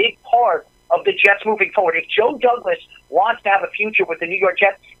be a big part of the Jets moving forward. If Joe Douglas wants to have a future with the New York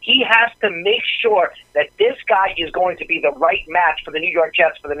Jets, he has to make sure that this guy is going to be the right match for the New York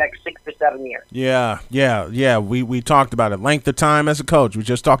Jets for the next 6 to 7 years. Yeah. We talked about it. Length of time as a coach. We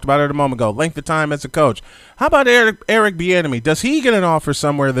just talked about it a moment ago. Length of time as a coach. How about Eric Bieniemy? Does he get an offer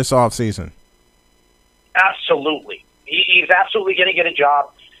somewhere this offseason? Absolutely. He's absolutely going to get a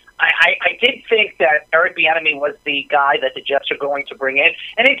job. I did think that Eric Bieniemy was the guy that the Jets are going to bring in,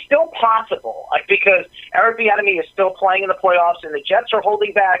 and it's still possible because Eric Bieniemy is still playing in the playoffs, and the Jets are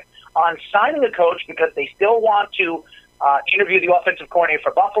holding back on signing a coach because they still want to interview the offensive coordinator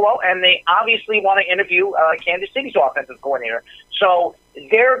for Buffalo, and they obviously want to interview Kansas City's offensive coordinator. So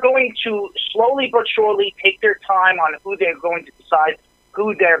they're going to slowly but surely take their time on who they're going to decide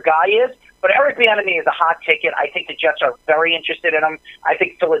who their guy is. But Eric Bieniemy is a hot ticket. I think the Jets are very interested in him. I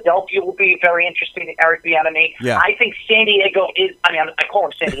think Philadelphia will be very interested in Eric Bieniemy. Yeah. I think San Diego is – I call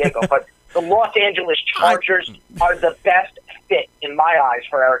him San Diego, but the Los Angeles Chargers are the best fit in my eyes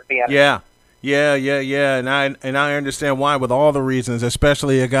for Eric Bieniemy. Yeah. And I understand why with all the reasons,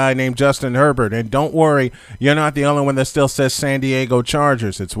 especially a guy named Justin Herbert. And don't worry, you're not the only one that still says San Diego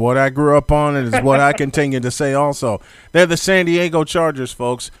Chargers. It's what I grew up on, and it's what I continue to say also. They're the San Diego Chargers,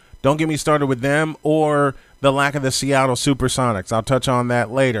 folks. Don't get me started with them or the lack of the Seattle Supersonics. I'll touch on that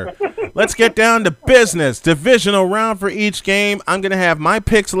later. Let's get down to business. Divisional round for each game. I'm going to have my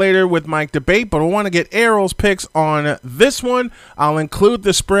picks later with my debate, but I want to get Errol's picks on this one. I'll include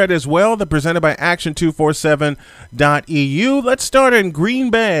the spread as well, the presented by Action247.eu. Let's start in Green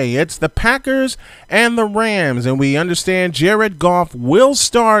Bay. It's the Packers and the Rams, and we understand Jared Goff will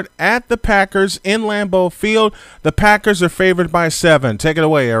start at the Packers in Lambeau Field. The Packers are favored by 7. Take it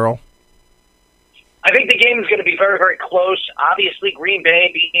away, Errol. I think the game is going to be very, very close. Obviously, Green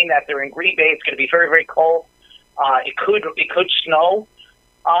Bay, being that they're in Green Bay, it's going to be very, very cold. It could snow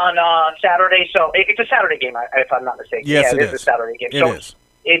on Saturday, so it's a Saturday game, if I'm not mistaken. Yes, it is a Saturday game. It is.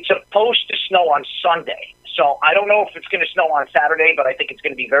 It's supposed to snow on Sunday, so I don't know if it's going to snow on Saturday, but I think it's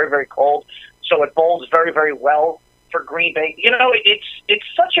going to be very, very cold. So it bodes very, very well for Green Bay. You know, it's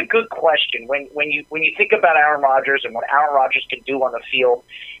such a good question when you think about Aaron Rodgers and what Aaron Rodgers can do on the field,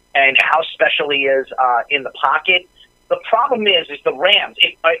 and how special he is in the pocket. The problem is the Rams.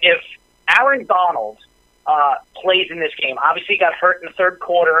 If Aaron Donald plays in this game, obviously he got hurt in the third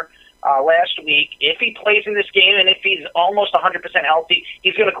quarter last week. If he plays in this game and if he's almost 100% healthy,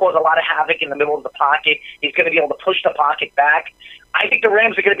 he's going to cause a lot of havoc in the middle of the pocket. He's going to be able to push the pocket back. I think the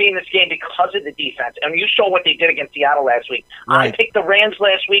Rams are going to be in this game because of the defense. And you saw what they did against Seattle last week. Right. I picked the Rams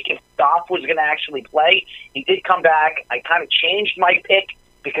last week if Goff was going to actually play. He did come back. I kind of changed my pick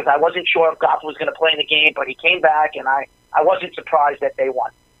because I wasn't sure if Goff was going to play in the game, but he came back, and I wasn't surprised that they won.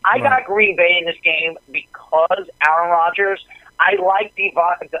 I got Green Bay in this game because Aaron Rodgers. I like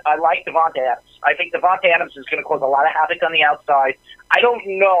Devontae Adams. I think Devontae Adams is going to cause a lot of havoc on the outside. I don't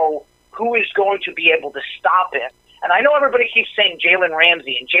know who is going to be able to stop him. And I know everybody keeps saying Jalen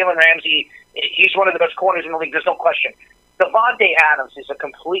Ramsey, and Jalen Ramsey, he's one of the best corners in the league. There's no question. Devontae Adams is a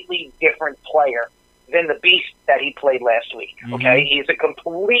completely different player than the beast that he played last week. Okay, he's a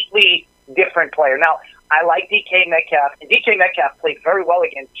completely different player. Now, I like DK Metcalf, and DK Metcalf played very well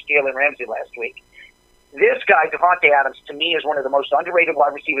against Jalen Ramsey last week. This guy, Devontae Adams, to me is one of the most underrated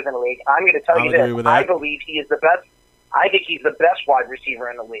wide receivers in the league. I'm going to tell you this: I believe he is the best. I think he's the best wide receiver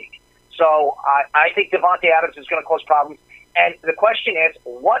in the league. So I think Devontae Adams is going to cause problems. And the question is,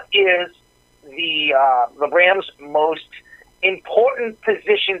 what is the Rams' most important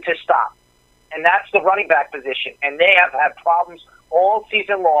position to stop? And that's the running back position. And they have had problems all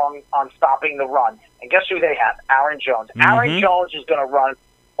season long on stopping the run. And guess who they have? Aaron Jones. Aaron Jones is going to run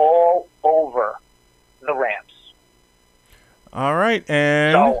all over the Rams. All right,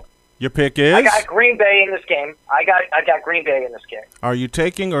 and your pick is? I got Green Bay in this game. I got Green Bay in this game. Are you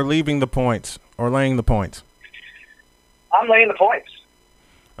taking or leaving the points or laying the points? I'm laying the points.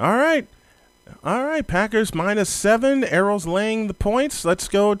 All right. All right, Packers -7. Errol's laying the points. Let's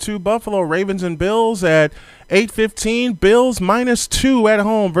go to Buffalo. Ravens and Bills at 8:15. Bills -2 at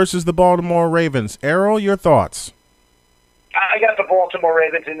home versus the Baltimore Ravens. Errol, your thoughts? I got the Baltimore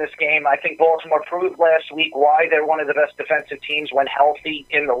Ravens in this game. I think Baltimore proved last week why they're one of the best defensive teams when healthy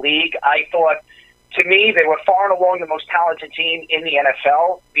in the league. I thought, to me, they were far and along the most talented team in the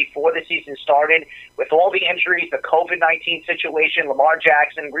NFL before the season started. With all the injuries, the COVID-19 situation, Lamar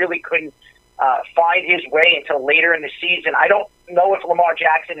Jackson really couldn't find his way until later in the season. I don't know if Lamar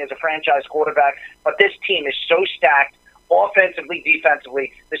Jackson is a franchise quarterback, but this team is so stacked offensively,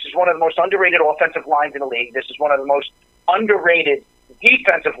 defensively. This is one of the most underrated offensive lines in the league. This is one of the most underrated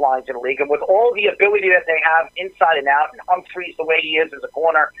defensive lines in the league. And with all the ability that they have inside and out, and Humphreys the way he is as a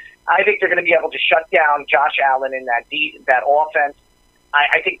corner, I think they're going to be able to shut down Josh Allen in that offense.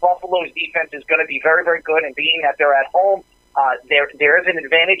 I think Buffalo's defense is going to be very, very good, and being that they're at home, there is an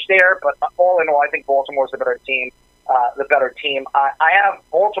advantage there, but all in all, I think Baltimore's the better team. I have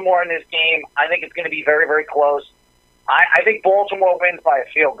Baltimore in this game. I think it's going to be very, very close. I think Baltimore wins by a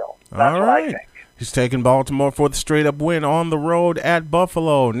field goal. That's what I think. He's taking Baltimore for the straight-up win on the road at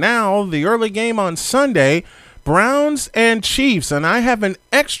Buffalo. Now, the early game on Sunday, Browns and Chiefs, and I have an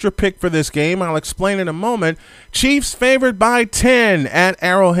extra pick for this game. I'll explain in a moment. Chiefs favored by 10 at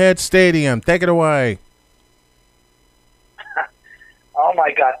Arrowhead Stadium. Take it away. Oh,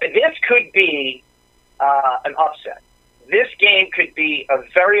 my God. This could be an upset. This game could be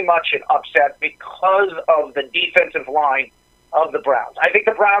very much an upset because of the defensive line of the Browns. I think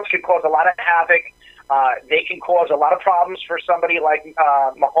the Browns could cause a lot of havoc. They can cause a lot of problems for somebody like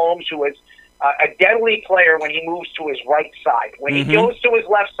Mahomes, who is a deadly player when he moves to his right side. When he goes to his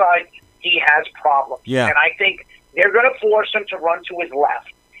left side, he has problems. Yeah. And I think they're going to force him to run to his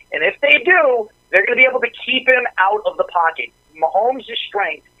left. And if they do, they're going to be able to keep him out of the pocket. Mahomes'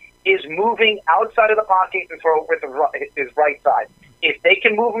 strength is moving outside of the pocket and throw with his right side. If they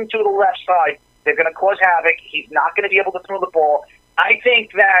can move him to the left side, they're going to cause havoc. He's not going to be able to throw the ball. I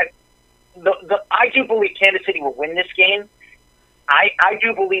think that I do believe Kansas City will win this game. I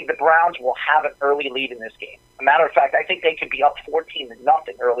do believe the Browns will have an early lead in this game. A matter of fact, I think they could be up 14-0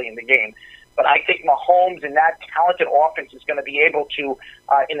 early in the game. But I think Mahomes and that talented offense is going to be able to,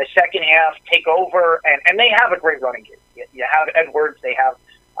 in the second half, take over. And they have a great running game. You have Edwards. They have,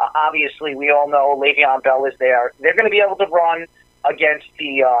 obviously, we all know Le'Veon Bell is there. They're going to be able to run against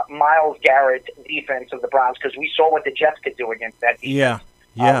the Myles Garrett defense of the Browns because we saw what the Jets could do against that defense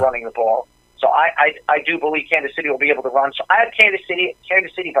running the ball. So I do believe Kansas City will be able to run. So I have Kansas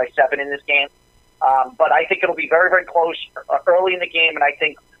City by 7 in this game. But I think it'll be very, very close early in the game, and I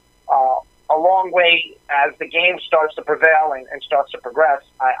think a long way as the game starts to prevail and starts to progress,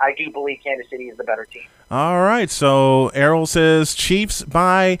 I do believe Kansas City is the better team. All right, so Errol says Chiefs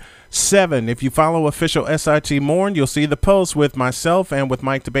by 7. If you follow official SIT Morn, you'll see the post with myself and with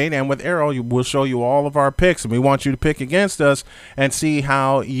Mike Debate and with Errol. We'll show you all of our picks, and we want you to pick against us and see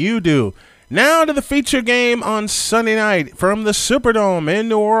how you do. Now to the feature game on Sunday night from the Superdome in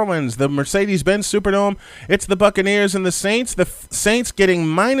New Orleans, the Mercedes-Benz Superdome. It's the Buccaneers and the Saints. The Saints getting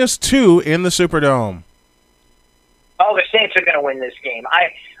 -2 in the Superdome. Oh, the Saints are going to win this game.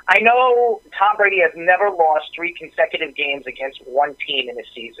 I know Tom Brady has never lost 3 consecutive games against one team in a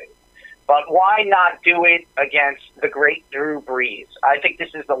season. But why not do it against the great Drew Brees? I think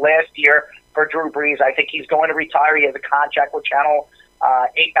this is the last year for Drew Brees. I think he's going to retire. He has a contract with Channel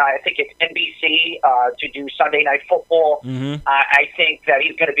I think it's NBC to do Sunday Night Football. Mm-hmm. I think that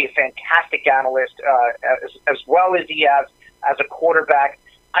he's going to be a fantastic analyst as well as he has as a quarterback.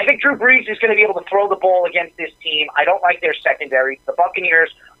 I think Drew Brees is going to be able to throw the ball against this team. I don't like their secondary. The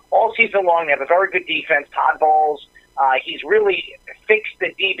Buccaneers, all season long, they have a very good defense. Todd Bowles, he's really fixed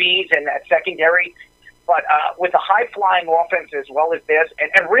the DBs and that secondary. But with a high-flying offense as well as this,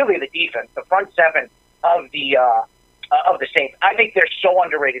 and really the defense, the front seven of the Saints, I think they're so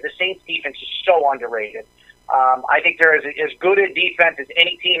underrated. The Saints defense is so underrated. I think they're as good a defense as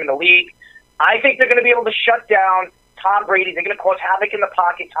any team in the league. I think they're going to be able to shut down Tom Brady. They're going to cause havoc in the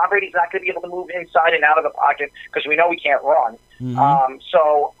pocket. Tom Brady's not going to be able to move inside and out of the pocket because we know he can't run. Mm-hmm.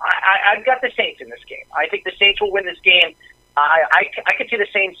 So I've got the Saints in this game. I think the Saints will win this game. I could see the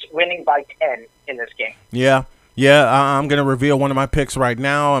Saints winning by 10 in this game. Yeah, I'm going to reveal one of my picks right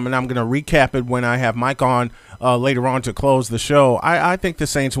now. I'm going to recap it when I have Mike on later on to close the show. I think the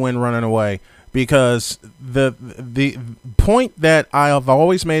Saints win running away because the point that I have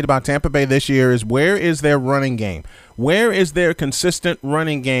always made about Tampa Bay this year is where is their running game? Where is their consistent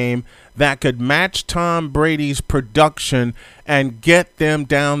running game that could match Tom Brady's production and get them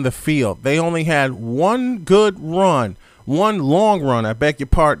down the field? They only had one good run. One long run, I beg your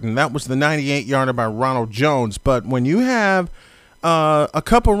pardon. That was the 98-yarder by Ronald Jones. But when you have a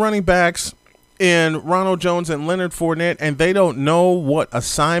couple running backs in Ronald Jones and Leonard Fournette, and they don't know what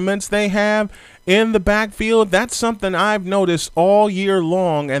assignments they have in the backfield, that's something I've noticed all year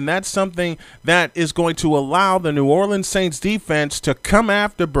long, and that's something that is going to allow the New Orleans Saints defense to come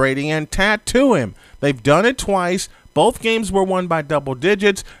after Brady and tattoo him. They've done it twice. Both games were won by double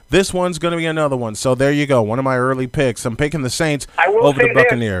digits. This one's going to be another one. So there you go. One of my early picks. I'm picking the Saints over the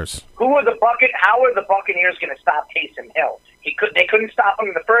Buccaneers. How are the Buccaneers going to stop Taysom Hill? They couldn't stop him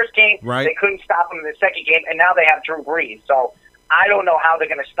in the first game. Right. They couldn't stop him in the second game, and now they have Drew Brees. So I don't know how they're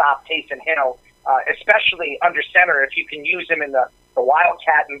going to stop Taysom Hill, especially under center if you can use him in the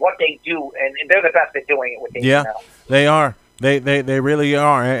Wildcat and what they do. And they're the best at doing it with Taysom Hill. Yeah, they are. They really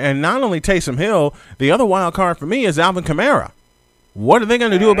are. And not only Taysom Hill, the other wild card for me is Alvin Kamara. What are they going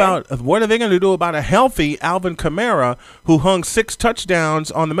to do about a healthy Alvin Kamara who hung 6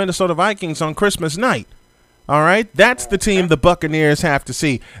 touchdowns on the Minnesota Vikings on Christmas night? All right, that's the team the Buccaneers have to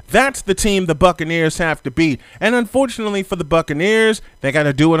see. That's the team the Buccaneers have to beat. And unfortunately for the Buccaneers, they got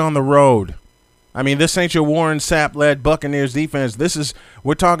to do it on the road. I mean, this ain't your Warren Sapp-led Buccaneers defense.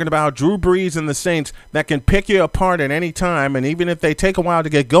 We're talking about Drew Brees and the Saints that can pick you apart at any time. And even if they take a while to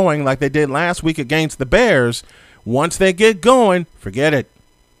get going, like they did last week against the Bears, once they get going, forget it.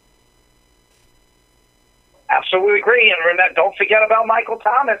 Absolutely agree. And remember, don't forget about Michael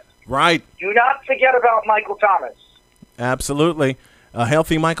Thomas. Right. Do not forget about Michael Thomas. Absolutely. A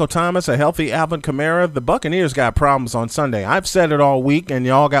healthy Michael Thomas, a healthy Alvin Kamara. The Buccaneers got problems on Sunday. I've said it all week, and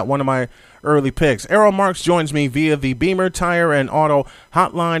y'all got one of my early picks. Errol Marks joins me via the Beamer Tire and Auto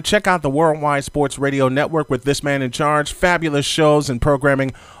Hotline. Check out the Worldwide Sports Radio Network with this man in charge. Fabulous shows and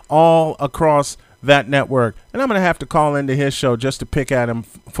programming all across that network. And I'm going to have to call into his show just to pick at him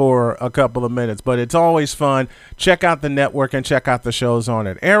for a couple of minutes. But it's always fun. Check out the network and check out the shows on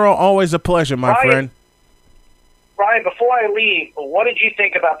it. Errol, always a pleasure, my friend. Brian, before I leave, what did you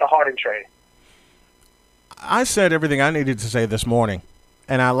think about the Harden trade? I said everything I needed to say this morning.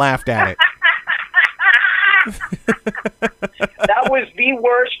 and I laughed at it. That was the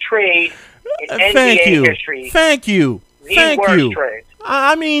worst trade in Thank NBA you. history. Thank you. The Thank worst you. trade.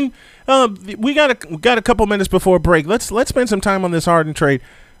 I mean, we got a couple minutes before break. Let's spend some time on this Harden trade.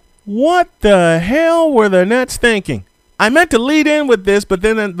 What the hell were the Nets thinking? I meant to lead in with this, but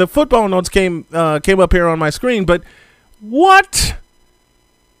then the football notes came up here on my screen. But what?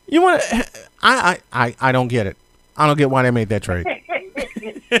 You want? I don't get it. I don't get why they made that trade.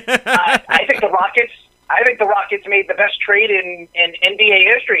 I think the Rockets. I think the Rockets made the best trade in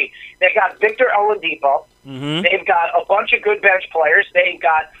NBA history. They got Victor Oladipo. Mm-hmm. They've got a bunch of good bench players. They've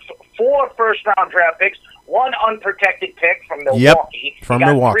got 4 first-round draft picks, 1 unprotected pick from Milwaukee. From you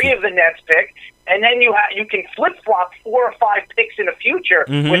got Milwaukee. 3 of the Nets pick, and then you can flip-flop 4 or 5 picks in the future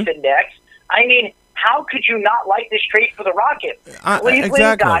with the Nets. I mean, how could you not like this trade for the Rockets?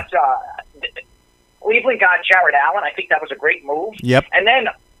 Cleveland got Jared Allen. I think that was a great move. Yep. And then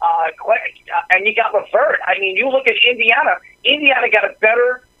and you got LeVert. I mean, you look at Indiana. Indiana got a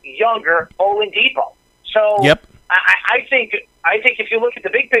better, younger Oladipo. So yep. I think if you look at the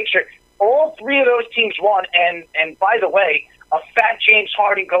big picture, all 3 of those teams won. And by the way, a fat James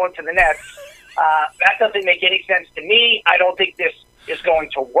Harden going to the Nets, that doesn't make any sense to me. I don't think this is going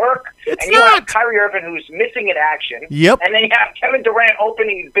to work. It's and you not. have Kyrie Irving, who's missing in action. Yep. And then you have Kevin Durant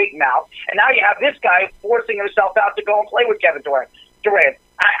opening his big mouth. And now you have this guy forcing himself out to go and play with Kevin Durant.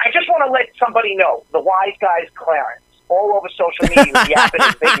 I just want to let somebody know, the wise guy's Clarence, all over social media, yapping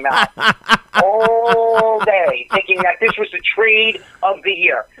his big mouth all day, thinking that this was the trade of the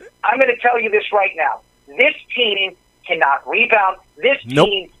year. I'm going to tell you this right now. This team cannot rebound. This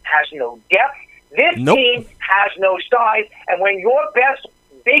team has no depth. This team has no size. And when your best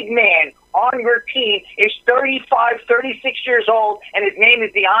big man on your team is 35, 36 years old, and his name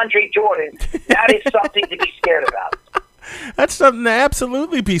is DeAndre Jordan, that is something to be scared about. That's something to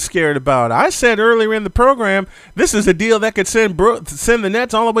absolutely be scared about. I said earlier in the program, this is a deal that could send the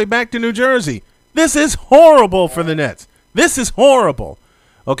Nets all the way back to New Jersey. This is horrible for the Nets. This is horrible.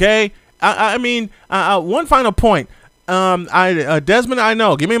 Okay? I mean, one final point. Desmond, I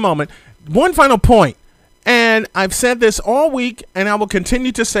know. Give me a moment. One final point. And I've said this all week, and I will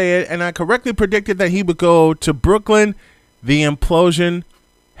continue to say it, and I correctly predicted that he would go to Brooklyn. The implosion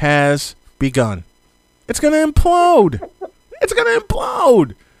has begun. It's going to implode. It's going to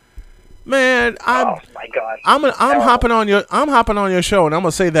implode. Man, oh my God. I'm hopping on your show, and I'm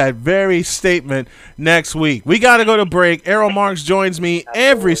going to say that very statement next week. We got to go to break. Errol Marks joins me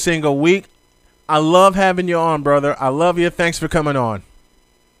every single week. I love having you on, brother. I love you. Thanks for coming on.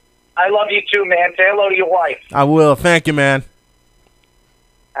 I love you too, man. Say hello to your wife. I will. Thank you, man.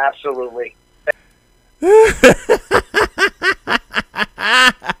 Absolutely.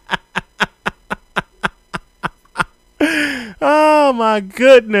 Oh my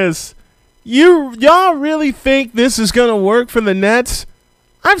goodness. Y'all really think this is going to work for the Nets?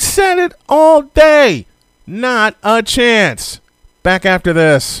 I've said it all day. Not a chance. Back after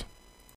this.